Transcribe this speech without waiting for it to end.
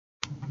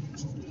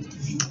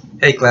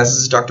Hey class, this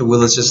is Dr.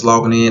 Willis just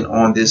logging in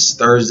on this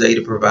Thursday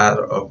to provide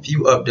a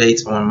few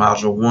updates on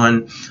Module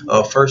 1.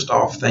 First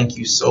off, thank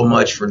you so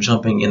much for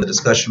jumping in the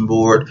discussion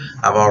board.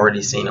 I've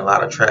already seen a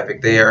lot of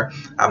traffic there.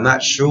 I'm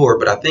not sure,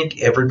 but I think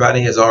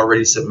everybody has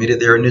already submitted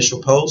their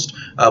initial post.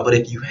 But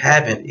if you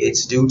haven't,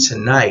 it's due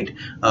tonight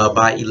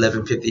by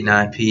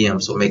 11:59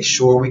 p.m. So make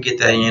sure we get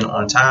that in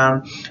on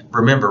time.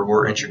 Remember,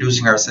 we're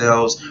introducing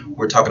ourselves,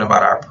 we're talking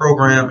about our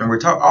program, and we're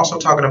also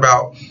talking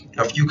about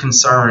a few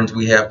concerns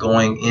we have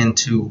going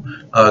into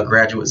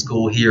graduate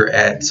school here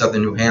at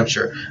Southern New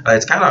Hampshire.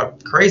 It's kind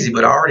of crazy,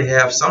 but I already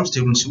have some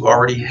students who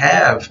already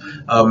have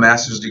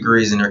master's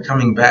degrees and they're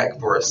coming back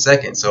for a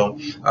second. So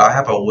I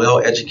have a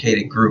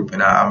well-educated group,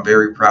 and I'm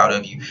very proud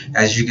of you.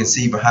 As you can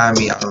see behind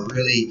me, I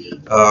really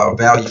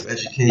value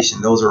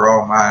education. Those are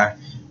all my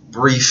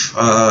brief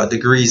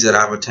degrees that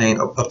I've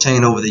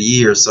obtained over the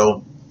years.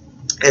 So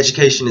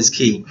education is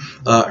key.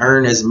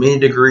 Earn as many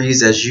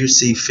degrees as you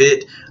see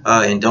fit,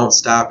 and don't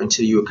stop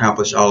until you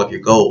accomplish all of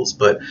your goals.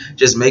 But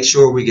just make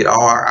sure we get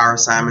all our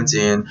assignments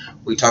in.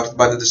 We talked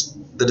about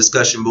the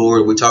discussion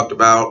board. We talked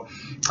about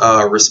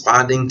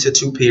responding to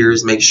 2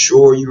 peers. Make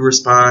sure you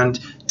respond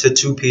to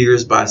 2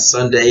 peers by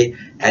Sunday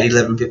at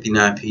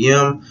 11:59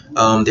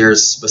 p.m.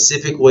 There's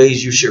specific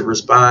ways you should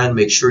respond.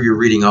 Make sure you're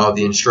reading all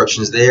the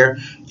instructions there.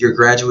 You're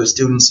graduate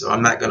students, so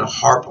I'm not going to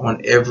harp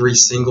on every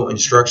single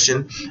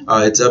instruction.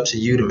 It's up to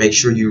you to make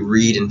sure you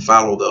read and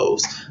follow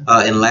those.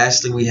 And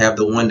lastly, we have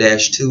the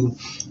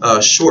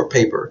 1-2 short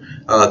paper.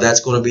 That's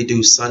going to be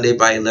due Sunday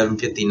by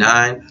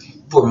 11:59.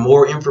 For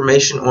more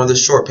information on the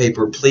short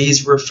paper,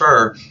 please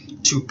refer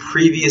to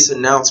previous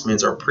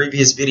announcements or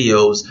previous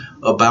videos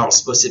about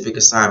specific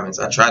assignments.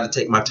 I tried to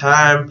take my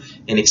time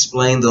and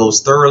explain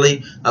those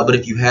thoroughly, but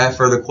if you have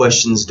further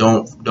questions,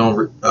 don't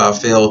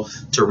fail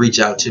to reach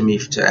out to me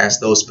to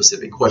ask those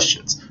specific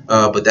questions.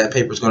 But that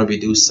paper is going to be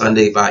due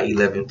Sunday by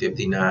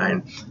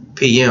 11:59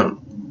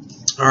 p.m.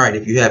 All right,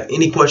 if you have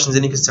any questions,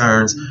 any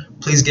concerns,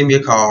 please give me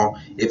a call.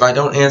 If I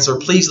don't answer,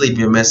 please leave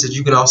me a message.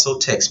 You can also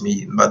text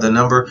me. By the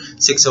number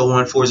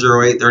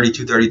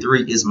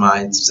 601-408-3233 is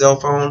my cell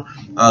phone.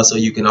 So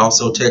you can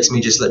also text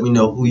me. Just let me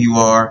know who you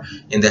are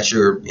and that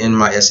you're in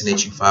my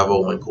SNHU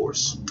 501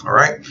 course. All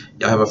right,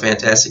 y'all have a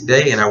fantastic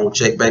day, and I will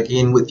check back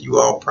in with you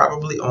all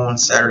probably on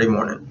Saturday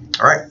morning.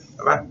 All right,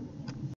 bye-bye.